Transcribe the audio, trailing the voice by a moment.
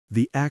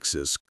The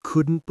Axis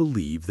couldn't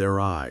believe their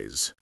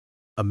eyes.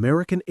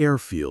 American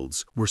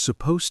airfields were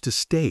supposed to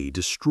stay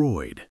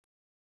destroyed.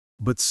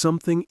 But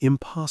something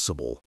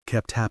impossible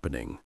kept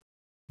happening.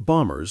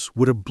 Bombers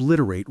would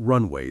obliterate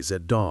runways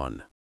at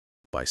dawn.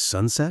 By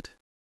sunset,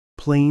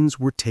 planes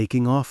were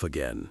taking off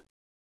again.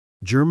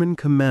 German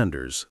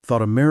commanders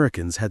thought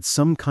Americans had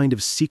some kind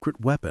of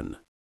secret weapon.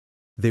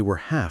 They were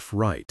half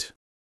right.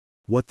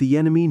 What the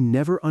enemy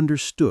never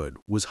understood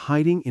was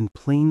hiding in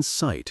plain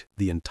sight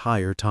the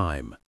entire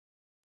time.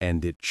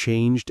 And it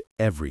changed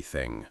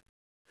everything.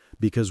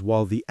 Because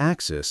while the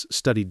Axis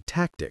studied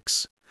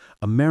tactics,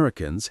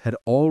 Americans had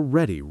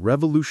already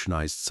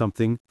revolutionized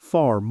something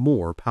far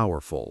more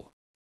powerful.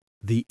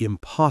 The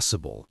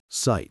impossible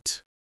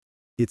sight.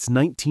 It's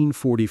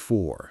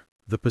 1944,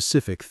 the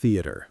Pacific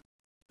Theater.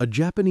 A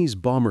Japanese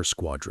bomber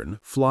squadron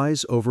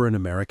flies over an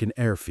American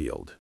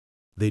airfield.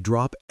 They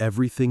drop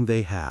everything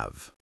they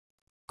have.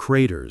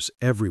 Craters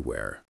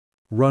everywhere.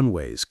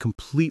 Runways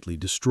completely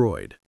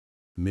destroyed.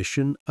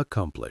 Mission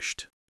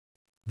accomplished.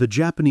 The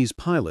Japanese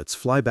pilots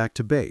fly back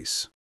to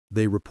base.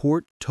 They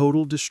report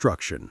total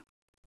destruction.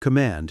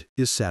 Command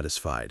is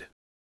satisfied.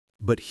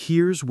 But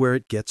here's where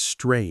it gets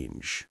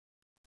strange.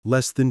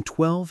 Less than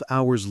 12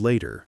 hours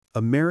later,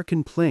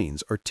 American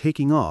planes are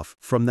taking off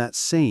from that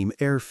same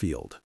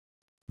airfield.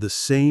 The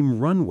same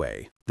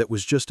runway that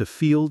was just a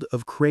field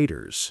of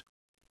craters.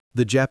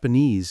 The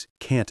Japanese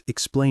can't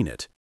explain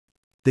it.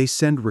 They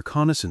send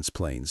reconnaissance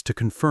planes to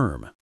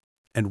confirm.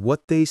 And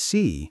what they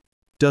see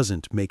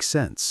doesn't make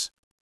sense.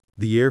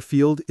 The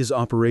airfield is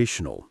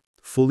operational,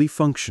 fully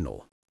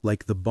functional,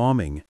 like the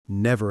bombing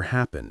never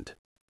happened.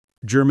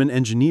 German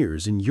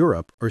engineers in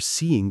Europe are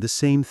seeing the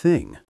same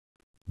thing.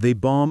 They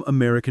bomb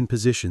American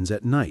positions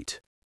at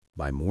night.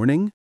 By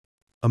morning,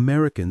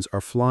 Americans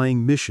are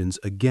flying missions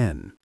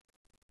again.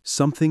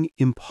 Something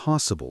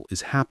impossible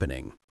is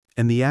happening,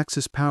 and the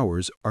Axis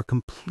powers are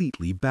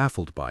completely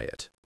baffled by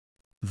it.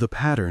 The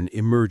pattern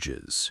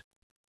emerges.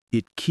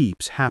 It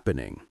keeps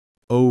happening,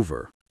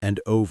 over and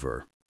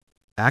over.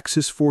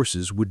 Axis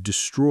forces would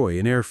destroy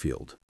an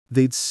airfield.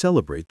 They'd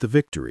celebrate the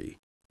victory.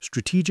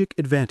 Strategic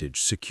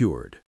advantage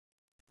secured.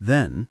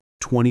 Then,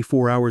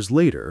 24 hours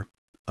later,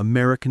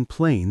 American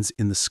planes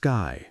in the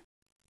sky.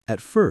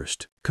 At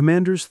first,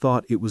 commanders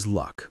thought it was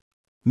luck.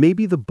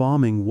 Maybe the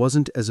bombing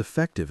wasn't as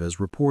effective as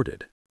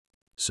reported.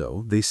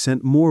 So they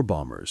sent more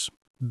bombers,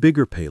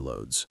 bigger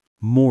payloads,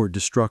 more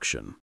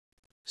destruction.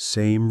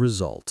 Same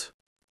result.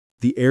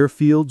 The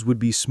airfields would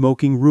be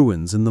smoking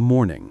ruins in the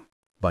morning.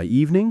 By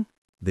evening,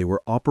 they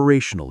were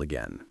operational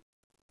again.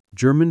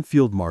 German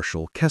Field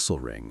Marshal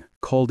Kesselring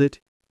called it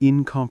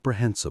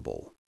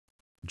incomprehensible.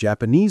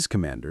 Japanese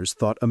commanders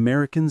thought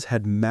Americans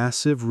had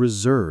massive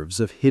reserves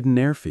of hidden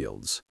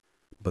airfields.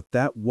 But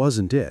that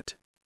wasn't it.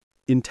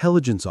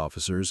 Intelligence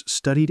officers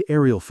studied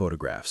aerial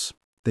photographs.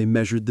 They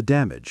measured the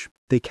damage.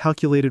 They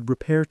calculated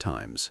repair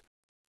times.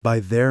 By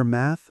their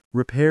math,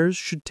 repairs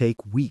should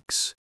take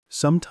weeks,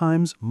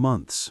 sometimes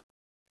months.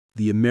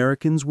 The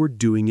Americans were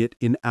doing it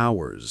in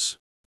hours.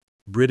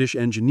 British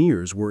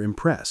engineers were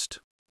impressed.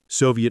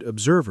 Soviet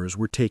observers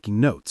were taking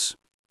notes.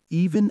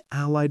 Even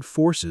Allied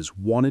forces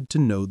wanted to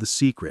know the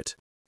secret.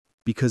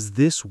 Because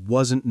this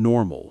wasn't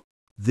normal.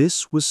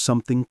 This was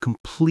something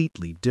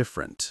completely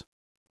different.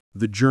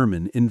 The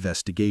German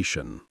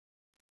investigation.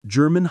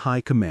 German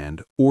High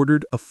Command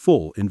ordered a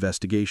full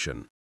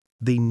investigation.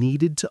 They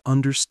needed to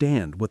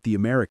understand what the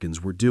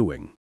Americans were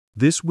doing.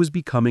 This was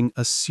becoming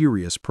a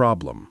serious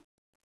problem.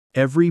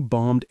 Every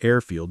bombed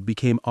airfield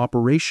became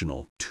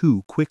operational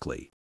too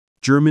quickly.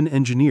 German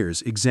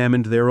engineers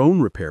examined their own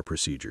repair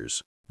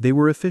procedures. They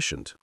were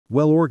efficient,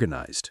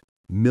 well-organized,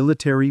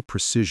 military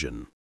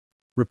precision.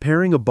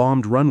 Repairing a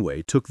bombed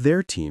runway took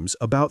their teams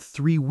about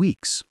 3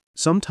 weeks,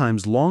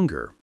 sometimes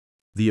longer.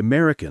 The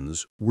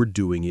Americans were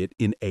doing it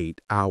in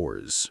 8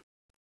 hours.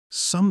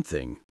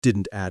 Something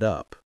didn't add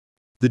up.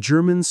 The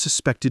Germans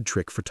suspected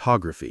trick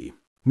photography,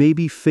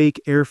 maybe fake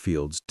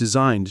airfields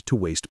designed to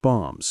waste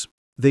bombs.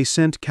 They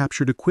sent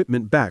captured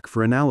equipment back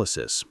for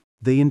analysis.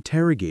 They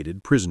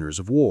interrogated prisoners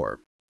of war.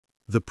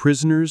 The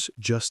prisoners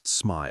just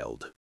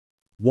smiled.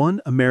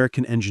 One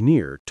American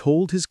engineer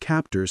told his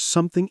captors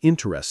something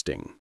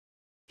interesting.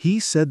 He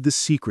said the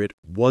secret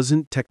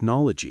wasn't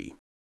technology.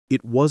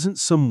 It wasn't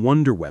some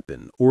wonder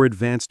weapon or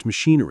advanced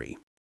machinery.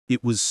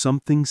 It was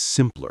something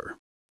simpler.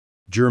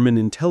 German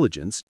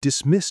intelligence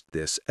dismissed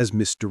this as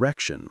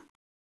misdirection.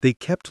 They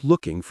kept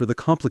looking for the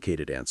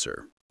complicated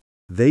answer.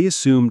 They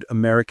assumed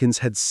Americans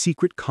had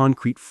secret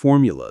concrete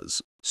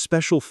formulas,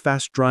 special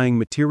fast-drying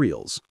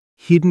materials,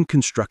 hidden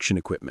construction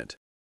equipment.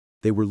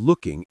 They were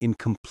looking in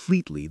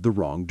completely the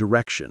wrong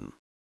direction.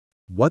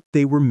 What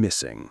they were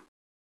missing.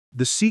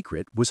 The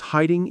secret was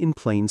hiding in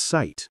plain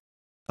sight.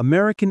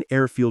 American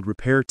airfield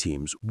repair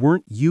teams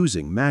weren't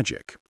using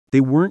magic.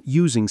 They weren't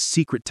using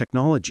secret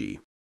technology.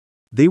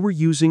 They were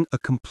using a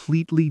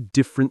completely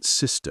different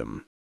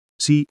system.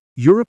 See,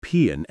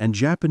 European and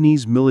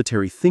Japanese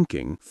military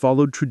thinking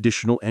followed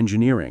traditional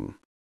engineering.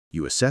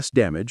 You assess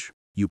damage,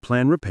 you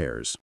plan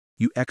repairs,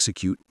 you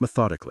execute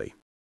methodically.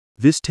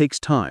 This takes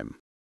time.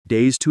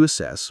 Days to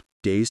assess,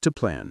 days to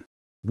plan,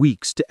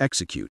 weeks to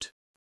execute.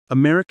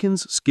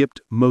 Americans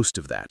skipped most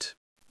of that.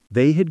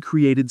 They had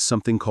created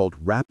something called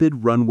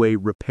Rapid Runway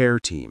Repair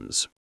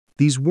teams.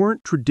 These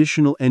weren't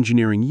traditional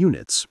engineering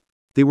units.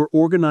 They were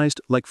organized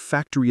like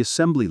factory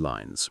assembly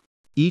lines.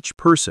 Each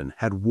person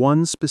had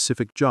one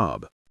specific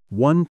job,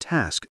 one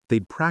task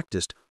they'd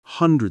practiced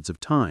hundreds of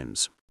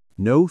times.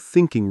 No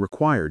thinking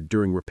required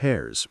during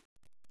repairs.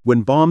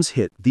 When bombs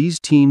hit, these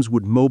teams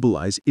would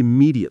mobilize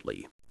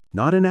immediately,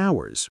 not in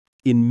hours,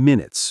 in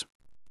minutes.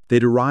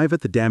 They'd arrive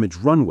at the damaged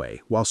runway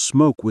while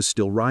smoke was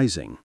still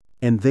rising,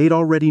 and they'd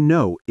already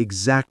know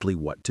exactly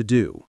what to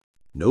do.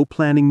 No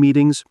planning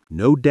meetings,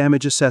 no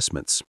damage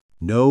assessments,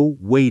 no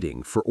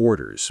waiting for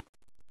orders.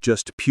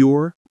 Just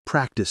pure,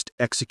 practiced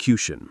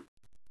execution.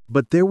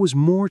 But there was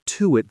more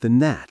to it than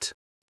that.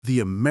 The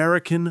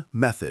American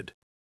method.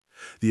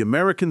 The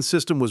American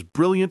system was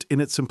brilliant in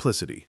its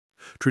simplicity.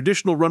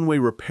 Traditional runway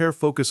repair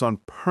focus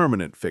on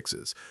permanent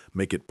fixes.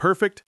 Make it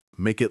perfect,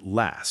 make it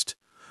last.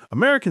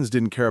 Americans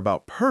didn't care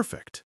about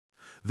perfect.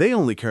 They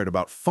only cared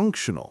about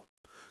functional.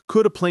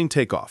 Could a plane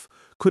take off?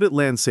 Could it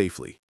land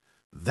safely?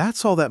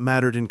 That's all that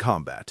mattered in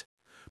combat.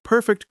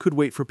 Perfect could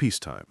wait for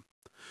peacetime.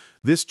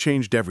 This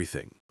changed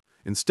everything.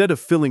 Instead of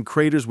filling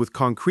craters with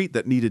concrete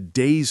that needed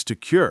days to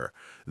cure,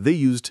 they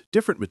used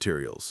different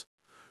materials.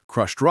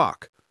 Crushed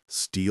rock,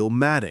 steel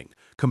matting,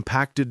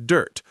 compacted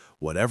dirt,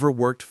 whatever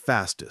worked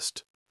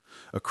fastest.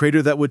 A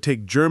crater that would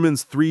take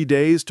Germans 3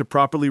 days to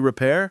properly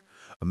repair,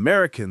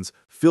 Americans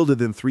filled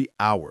it in 3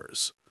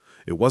 hours.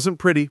 It wasn't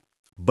pretty,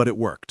 but it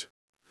worked.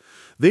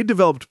 They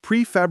developed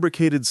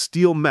prefabricated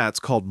steel mats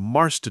called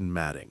Marston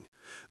matting.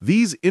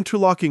 These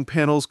interlocking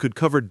panels could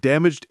cover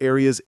damaged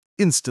areas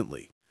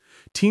instantly.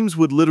 Teams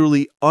would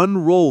literally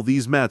unroll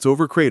these mats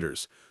over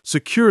craters,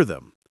 secure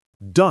them.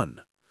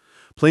 Done.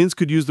 Planes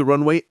could use the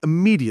runway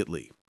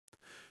immediately.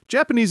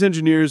 Japanese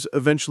engineers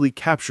eventually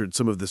captured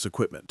some of this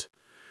equipment.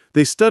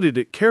 They studied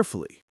it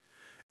carefully,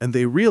 and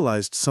they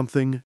realized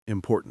something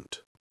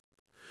important.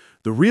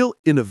 The real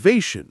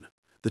innovation,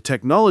 the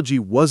technology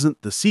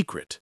wasn't the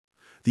secret.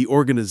 The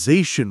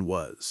organization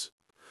was.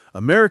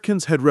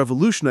 Americans had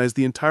revolutionized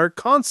the entire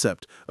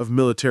concept of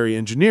military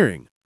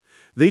engineering.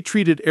 They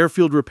treated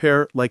airfield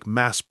repair like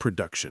mass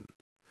production.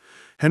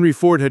 Henry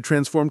Ford had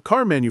transformed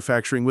car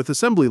manufacturing with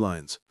assembly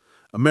lines.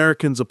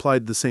 Americans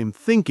applied the same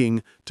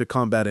thinking to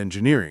combat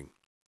engineering.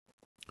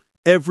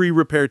 Every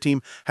repair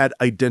team had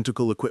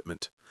identical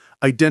equipment,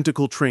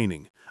 identical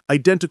training,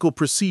 identical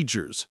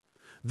procedures.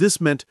 This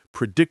meant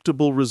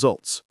predictable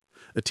results.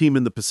 A team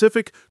in the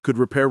Pacific could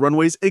repair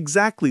runways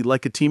exactly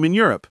like a team in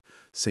Europe.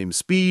 Same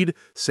speed,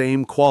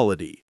 same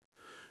quality.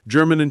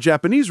 German and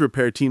Japanese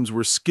repair teams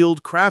were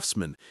skilled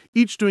craftsmen,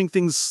 each doing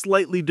things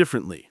slightly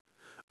differently.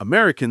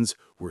 Americans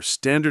were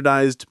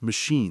standardized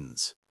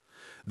machines.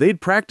 They'd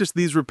practiced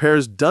these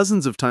repairs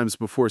dozens of times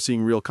before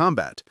seeing real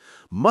combat.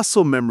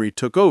 Muscle memory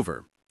took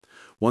over.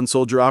 One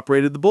soldier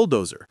operated the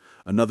bulldozer,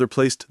 another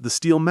placed the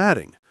steel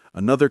matting,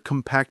 another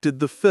compacted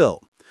the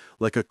fill,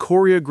 like a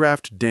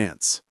choreographed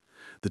dance.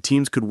 The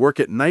teams could work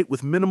at night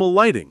with minimal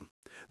lighting.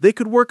 They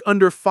could work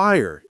under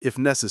fire if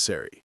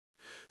necessary.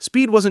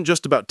 Speed wasn't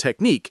just about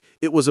technique,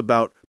 it was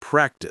about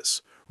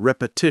practice,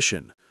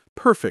 repetition,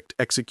 perfect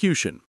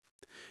execution.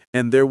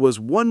 And there was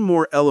one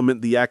more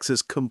element the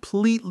Axis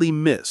completely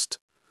missed: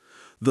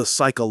 the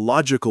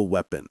psychological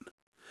weapon.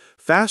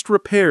 Fast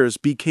repairs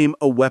became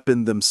a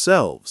weapon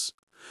themselves.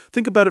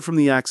 Think about it from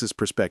the Axis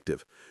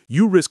perspective.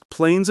 You risk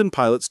planes and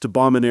pilots to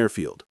bomb an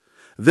airfield.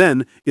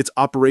 Then it's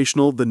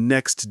operational the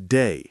next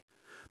day.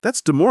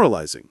 That's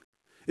demoralizing.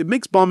 It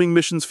makes bombing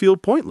missions feel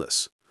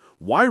pointless.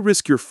 Why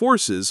risk your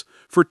forces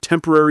for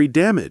temporary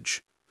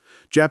damage?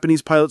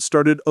 Japanese pilots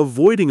started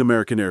avoiding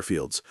American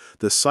airfields.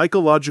 The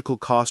psychological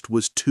cost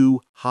was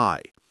too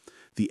high.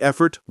 The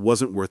effort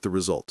wasn't worth the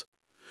result.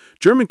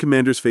 German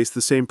commanders faced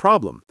the same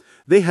problem.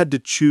 They had to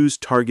choose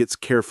targets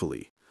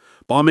carefully.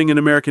 Bombing an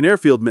American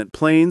airfield meant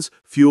planes,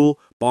 fuel,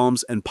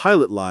 bombs, and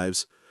pilot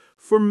lives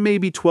for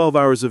maybe 12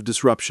 hours of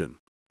disruption.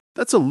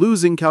 That's a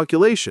losing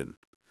calculation.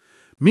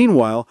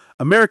 Meanwhile,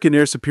 American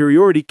air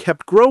superiority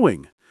kept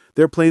growing.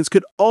 Their planes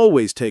could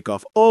always take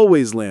off,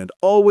 always land,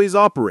 always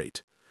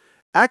operate.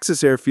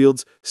 Axis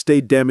airfields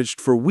stayed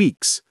damaged for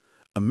weeks.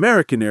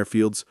 American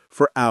airfields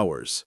for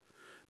hours.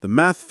 The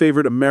math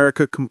favored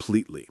America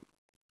completely.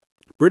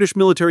 British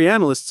military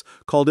analysts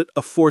called it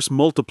a force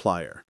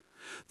multiplier.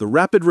 The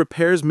rapid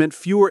repairs meant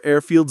fewer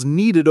airfields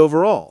needed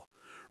overall.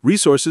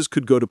 Resources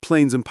could go to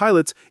planes and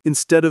pilots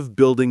instead of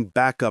building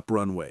backup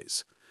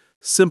runways.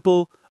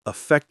 Simple,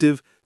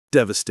 effective,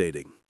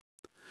 devastating.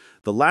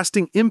 The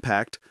lasting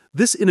impact,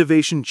 this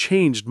innovation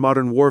changed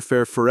modern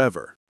warfare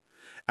forever.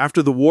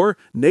 After the war,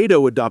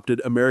 NATO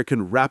adopted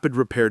American rapid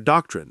repair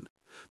doctrine.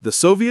 The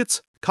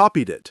Soviets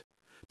copied it.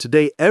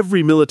 Today,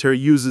 every military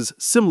uses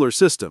similar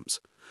systems.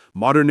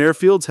 Modern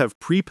airfields have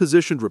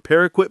pre-positioned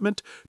repair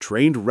equipment,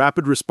 trained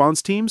rapid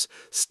response teams,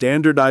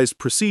 standardized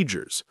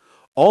procedures,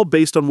 all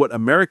based on what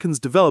Americans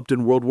developed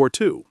in World War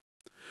II.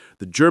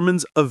 The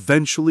Germans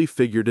eventually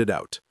figured it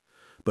out.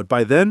 But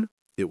by then,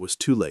 it was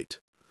too late.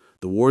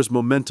 The war's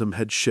momentum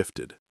had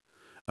shifted.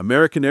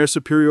 American air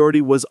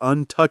superiority was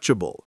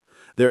untouchable.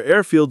 Their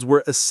airfields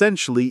were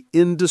essentially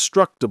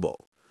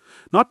indestructible.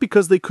 Not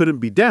because they couldn't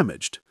be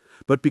damaged,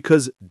 but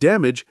because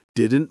damage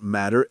didn't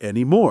matter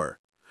anymore.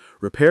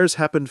 Repairs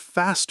happened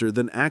faster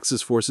than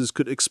Axis forces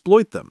could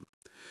exploit them.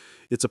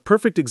 It's a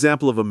perfect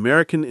example of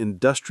American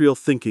industrial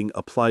thinking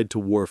applied to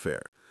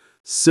warfare.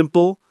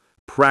 Simple,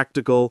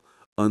 practical,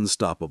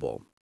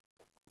 unstoppable.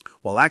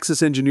 While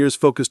Axis engineers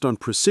focused on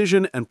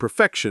precision and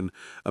perfection,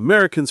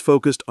 Americans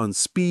focused on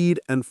speed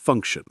and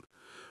function.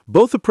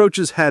 Both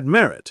approaches had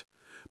merit,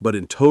 but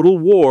in total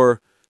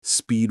war,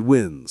 speed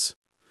wins.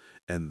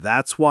 And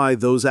that's why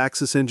those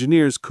Axis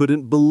engineers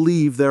couldn't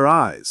believe their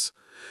eyes.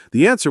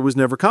 The answer was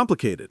never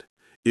complicated.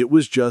 It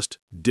was just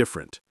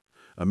different.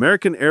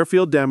 American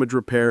airfield damage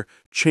repair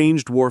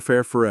changed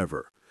warfare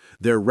forever.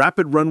 Their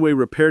rapid runway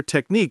repair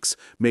techniques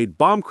made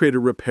bomb crater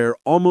repair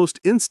almost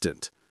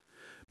instant.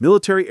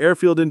 Military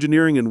airfield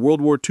engineering in World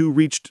War II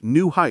reached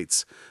new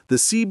heights. The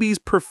Seabees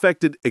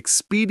perfected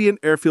expedient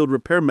airfield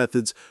repair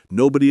methods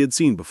nobody had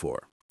seen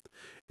before.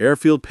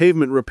 Airfield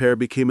pavement repair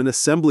became an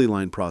assembly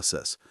line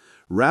process.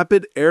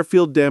 Rapid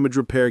airfield damage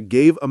repair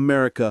gave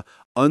America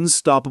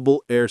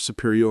unstoppable air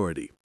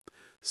superiority.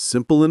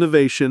 Simple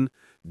innovation,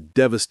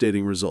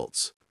 devastating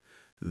results.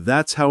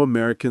 That's how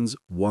Americans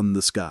won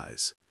the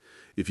skies.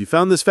 If you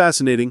found this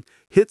fascinating,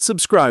 hit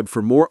subscribe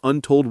for more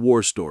untold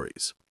war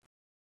stories.